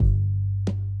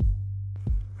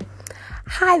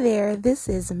Hi there, this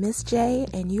is Miss J,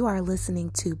 and you are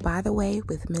listening to By the Way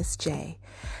with Miss J.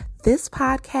 This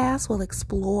podcast will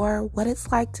explore what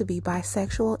it's like to be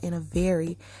bisexual in a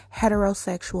very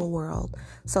heterosexual world.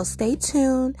 So stay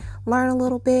tuned, learn a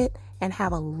little bit, and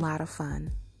have a lot of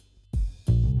fun.